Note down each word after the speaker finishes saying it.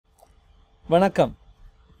வணக்கம்.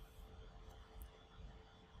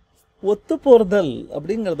 ஒத்து போறதல்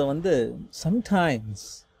அப்படிங்கறத sometimes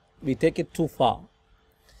we take it too far.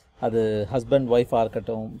 அது ஹஸ்பண்ட் ஒய்ஃபாக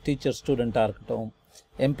இருக்கட்டும், டீச்சர் ஸ்டூடெண்ட்டாக இருக்கட்டும்,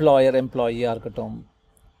 எம்ப்ளாயர் எம்ப்ளாயியாக இருக்கட்டும்,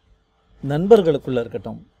 நண்பர்களுக்குள்ளே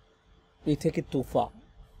இருக்கட்டும், we take it too far.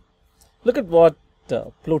 Look at what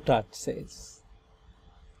Plutarch says.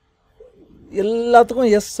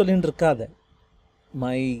 எல்லாத்துக்கும் எஸ் சொல்லிட்டு இருக்காத.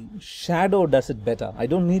 My shadow does it better.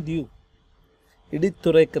 I don't need you.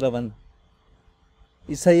 இடித்துரைக்கிறவன்,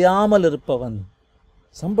 இசையாமல் இருப்பவன்,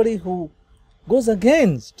 somebody who goes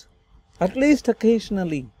against, at least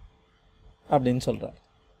occasionally, அப்படின்னு சொல்றார்.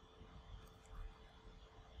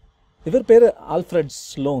 இவர் பேரு ஆல்ஃப்ரெட்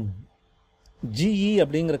ஸ்லோன். GE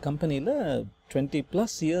அப்படிங்கிற கம்பெனியில்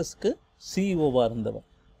 20+ இயர்ஸ்க்கு சிஇஓவாக இருந்தவர்.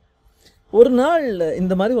 ஒரு நாள்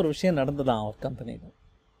இந்த மாதிரி ஒரு விஷயம் நடந்ததான் அவர் கம்பெனியில்.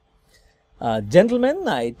 Gentlemen,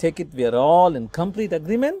 I take it we are all in complete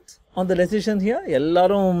agreement on the decision here.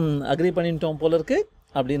 எல்லாரும் அக்ரி பண்ணிட்டோம் போல இருக்கு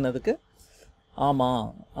அப்படின்னதுக்கு ஆமாம்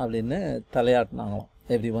அப்படின்னு தலையாட்டினாங்களாம்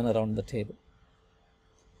every one around the table.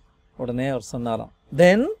 உடனே அவர் சொன்னாராம்,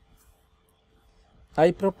 then I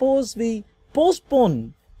propose we postpone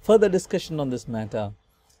further discussion on this matter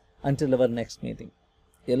until our next meeting.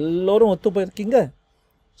 எல்லோரும் ஒத்து போயிருக்கீங்க,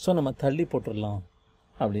 ஸோ நம்ம தள்ளி போட்டுடலாம்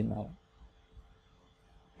அப்படின்னாராம்.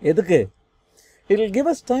 எதுக்கு? It will give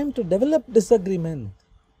us time to develop disagreement.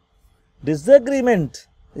 Disagreement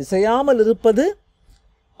இசையாமல் இருப்பது,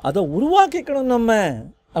 அதை உருவாக்கிக்கணும் நம்ம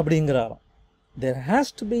அப்படிங்கிறாராம். There has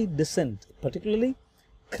to be dissent, particularly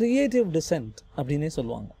creative dissent அப்படின்னே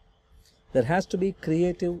சொல்லுவாங்க. There has to be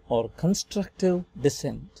creative or constructive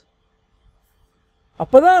dissent.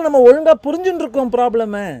 அப்பதான் நம்ம ஒழுங்கா புரிஞ்சுட்டு இருக்கோம்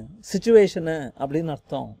ப்ராப்ளமை, சிச்சுவேஷனை அப்படின்னு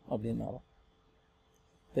அர்த்தம் அப்படின்னாராம்.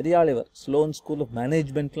 பெரிய ஆளிவர். ஸ்லோன் ஸ்கூல் ஆஃப்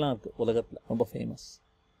மேனேஜ்மெண்ட்லாம் இருக்கு உலகத்தில், ரொம்ப ஃபேமஸ்.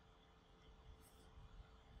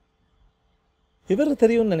 இவர்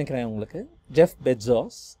தெரியும்னு நினைக்கிறேன் உங்களுக்கு. ஜெஃப்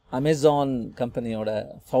பெட்ஸாஸ், அமேசான் கம்பெனியோட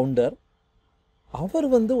ஃபவுண்டர். அவர்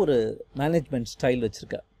ஒரு மேனேஜ்மெண்ட் ஸ்டைல்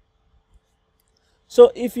வச்சிருக்கார். So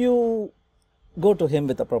if you go to him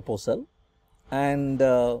with a proposal and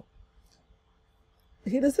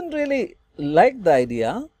he doesn't really like the idea,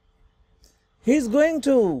 he is going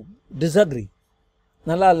to disagree.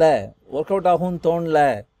 நல்லா இல்லை, ஒர்க் அவுட் ஆகும்னு தோணல,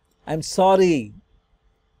 I am sorry,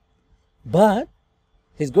 but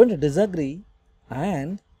he is going to disagree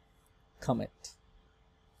and commit.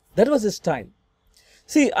 That was his style.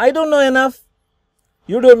 See, I don't know enough,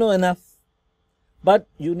 you don't know enough, but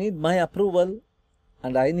you need my approval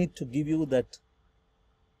and I need to give you that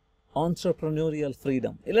entrepreneurial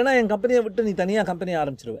freedom. இல்லைனா என் கம்பெனியை விட்டு நீ தனியாக company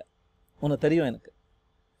ஆரம்பிச்சிருவேன், உனக்கு தெரியும் எனக்கு.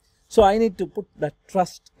 So I need to put that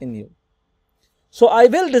trust in you. So I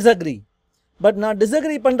will disagree, but நான்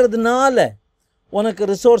disagree பண்ணுறதுனால உனக்கு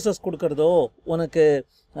ரிசோர்ஸஸ் கொடுக்கறதோ, உனக்கு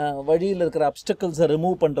வழியில் இருக்கிற அப்டக்கிள்ஸை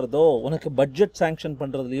ரிமூவ் பண்ணுறதோ, உனக்கு பட்ஜெட் சாங்ஷன்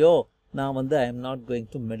பண்ணுறதுலையோ நான் I am not going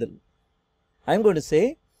to meddle. I am going to say,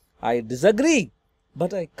 I disagree,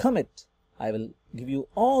 but I commit. I will give you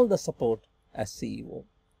all the support as CEO.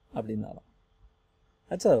 அப்படின்னாலும்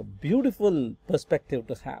that's a beautiful perspective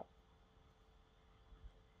to have.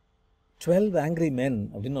 12 Angry Men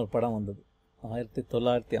அப்படின்னு ஒரு படம் வந்தது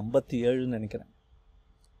 1957 நினைக்கிறேன்.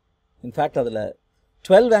 In fact அதில்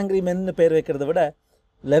 12 Angry Men பேர் வைக்கிறத விட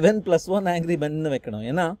 11+1 Angry Men வைக்கணும்.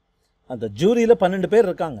 ஏன்னா அந்த ஜூரியில் 12 பேர்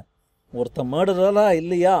இருக்காங்க. ஒருத்தன் மர்டரா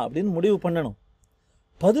இல்லையா அப்படின்னு முடிவு பண்ணணும்.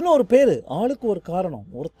 11 பேர், ஆளுக்கு ஒரு காரணம்.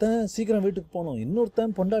 ஒருத்தன் சீக்கிரம் வீட்டுக்கு போகணும்,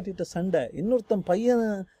 இன்னொருத்தன் பொண்டாட்டிட்ட சண்டை, இன்னொருத்தன்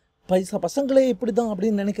பசங்களே இப்படி தான்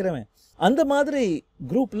அப்படின்னு நினைக்கிறவன். அந்த மாதிரி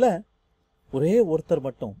குரூப்பில் ஒரே ஒருத்தர்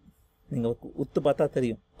மட்டும், நீங்கள் உத்து பார்த்தா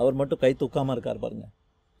தெரியும், அவர் மட்டும் கை தூக்காமல் இருக்கார் பாருங்க.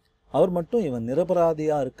 அவர் மட்டும் இவன்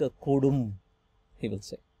நிரபராதியாக இருக்கக்கூடும், he will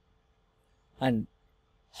say. And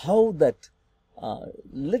how that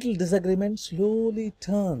little disagreement slowly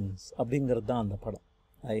turns அப்படிங்கிறது தான் அந்த படம்.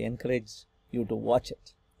 I encourage you to watch it.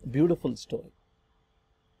 Beautiful story.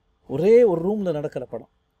 ஒரே ஒரு ரூமில் நடக்கிற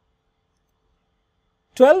படம்.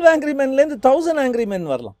 12 Angry Menலேருந்து 1000 Angry Men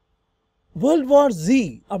வரலாம். World War Z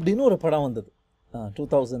அப்படின்னு ஒரு படம் வந்தது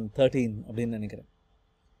 2013 அப்படின்னு நினைக்கிறேன்.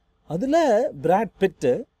 அதில் பிராட்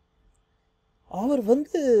பிட்டு அவர்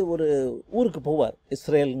ஒரு ஊருக்கு போவார்,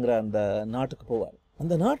 இஸ்ரேலுங்கிற அந்த நாட்டுக்கு போவார்.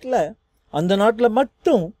 அந்த நாட்டில்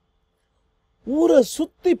மட்டும் ஊரை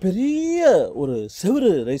சுற்றி பெரிய ஒரு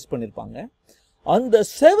செவுரு ரைஸ் பண்ணியிருப்பாங்க. அந்த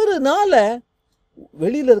செவருனால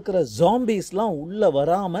வெளியில் இருக்கிற ஜாம்பிஸ்லாம் உள்ளே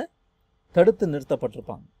வராமல் தடுத்து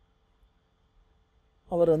நிறுத்தப்பட்டிருப்பாங்க.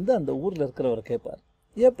 அவர் அந்த ஊரில் இருக்கிறவர் கேட்பார்,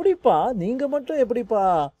 எப்படிப்பா நீங்கள் மட்டும் எப்படிப்பா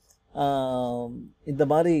இந்த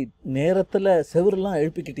மாதிரி நேரத்தில் செவருலாம்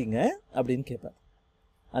எழுப்பிக்கிட்டீங்க அப்படின்னு கேட்பார்.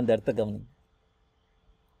 அந்த இடத்த கவனிங்க.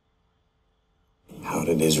 How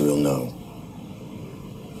did Israel know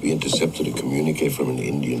we intercepted a communique from an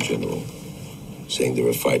Indian general saying they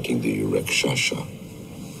were fighting the Rakshasa.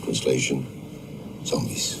 Translation,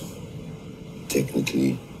 zombies.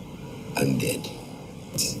 Technically, undead.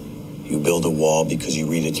 You build a wall because you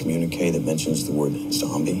read a communique that mentions the word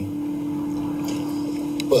zombie?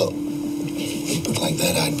 Well, if you put like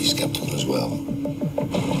that, I'd be skeptical as well.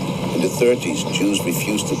 In the 30s, Jews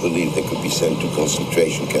refused to believe they could be sent to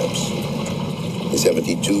concentration camps. In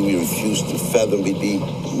 72, we refused to fathom we'd be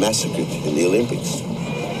massacred in the Olympics.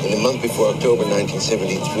 In the month before October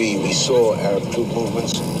 1973, we saw Arab troop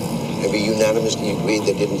movements, and we unanimously agreed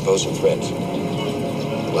they didn't pose a threat.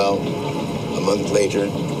 Well, a month later,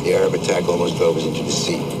 the Arab attack almost drove us into the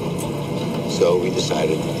sea. So we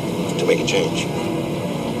decided to make a change.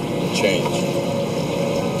 Change.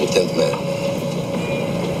 The 10th man.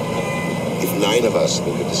 If 9 of us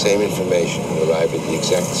look at the same information and arrive at the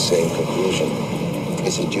exact same conclusion,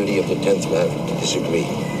 it's the duty of the 10th man to disagree.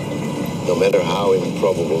 No matter how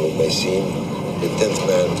improbable it may seem, the 10th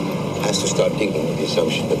man has to start digging with the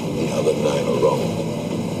assumption that the other 9 are wrong.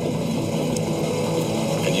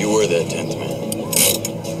 And you were the 10th man.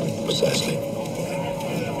 Precisely.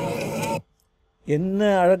 என்ன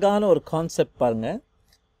அழகான ஒரு concept பாருங்க.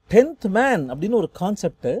 10th man அப்படின்னு ஒரு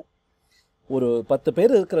concept ஒரு 10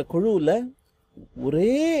 பேர் இருக்கிற குழுவில்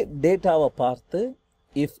ஒரே டேட்டாவை பார்த்து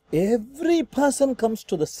if every person comes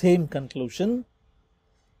to the same conclusion,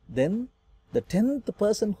 then the 10th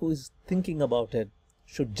person who is thinking about it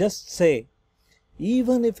should just say,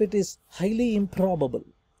 even if it is highly improbable,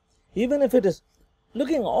 even if it is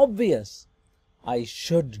looking obvious, I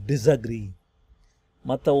should disagree.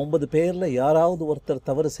 மற்ற 9 பேரில் யாராவது ஒருத்தர்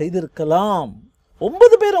தவறு செய்திருக்கலாம்.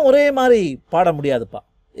 9 பேரும் ஒரே மாதிரி பாட முடியாதுப்பா,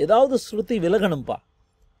 ஏதாவது ஸ்ருதி விலகணும்ப்பா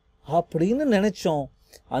அப்படின்னு நினச்சோம்.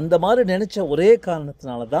 அந்த மாதிரி நினச்ச ஒரே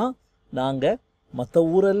காரணத்தினால தான் நாங்கள் மற்ற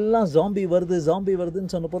ஊரெல்லாம் ஜாம்பி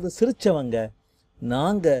வருதுன்னு சொன்னபோது சிரித்தவங்க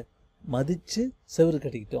நாங்கள் மதித்து செவுறு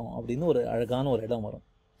கட்டிக்கிட்டோம் அப்படின்னு ஒரு அழகான ஒரு இடம் வரும்.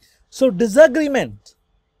 So disagreement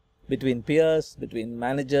between peers, between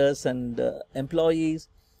managers and employees,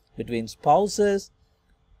 between spouses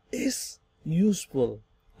is useful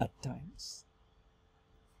at times.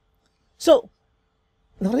 So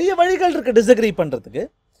நிறைய வழிகள் இருக்குது டிஸ்அக்ரி பண்ணுறதுக்கு.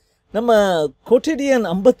 நம்ம Quotidian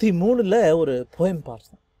 53ல் ஒரு போயம்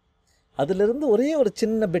பார்த்தோம். அதிலிருந்து ஒரே ஒரு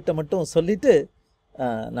சின்ன பிட்டை மட்டும் சொல்லிவிட்டு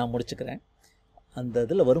நான் முடிச்சுக்கிறேன். அந்த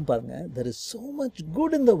இதில் வரும் பாருங்க, there is so much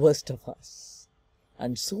good in the worst of us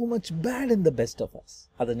and so much bad in the best of us.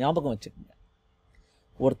 அதை ஞாபகம் வச்சுக்கோங்க.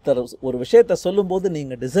 ஒருத்தர் ஒரு விஷயத்தை சொல்லும்போது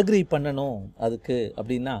நீங்கள் டிஸ்அக்ரி பண்ணணும் அதுக்கு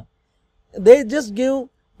அப்படின்னா, they just give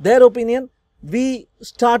their opinion, we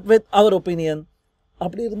start with our opinion.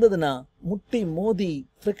 அப்படி இருந்ததுன்னா முட்டி மோதி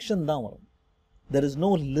ஃப்ரிக்ஷன் தான் வரும். there is no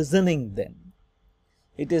listening then.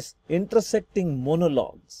 it is intersecting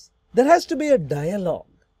monologues. there has to be a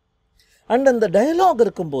dialogue. and அந்த டயலாக்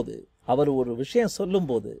இருக்கும்போது அவர் ஒரு விஷயம்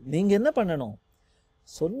சொல்லும்போது நீங்கள் என்ன பண்ணணும்,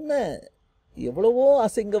 சொன்ன எவ்வளவோ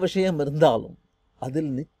அசிங்க விஷயம் இருந்தாலும் அதில்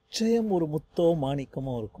நிச்சயம் ஒரு முத்தோ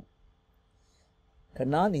மாணிக்கமோ இருக்கும்.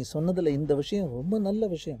 கண்ணா நீ சொன்னதில் இந்த விஷயம் ரொம்ப நல்ல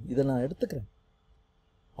விஷயம், இதை நான் எடுத்துக்கிறேன்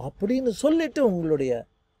அப்படின்னு சொல்லிட்டு உங்களுடைய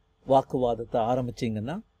வாக்குவாதத்தை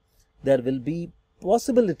ஆரம்பிச்சிங்கன்னா there will be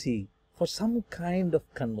possibility for some kind of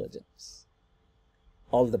convergence.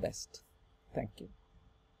 All the best. Thank you.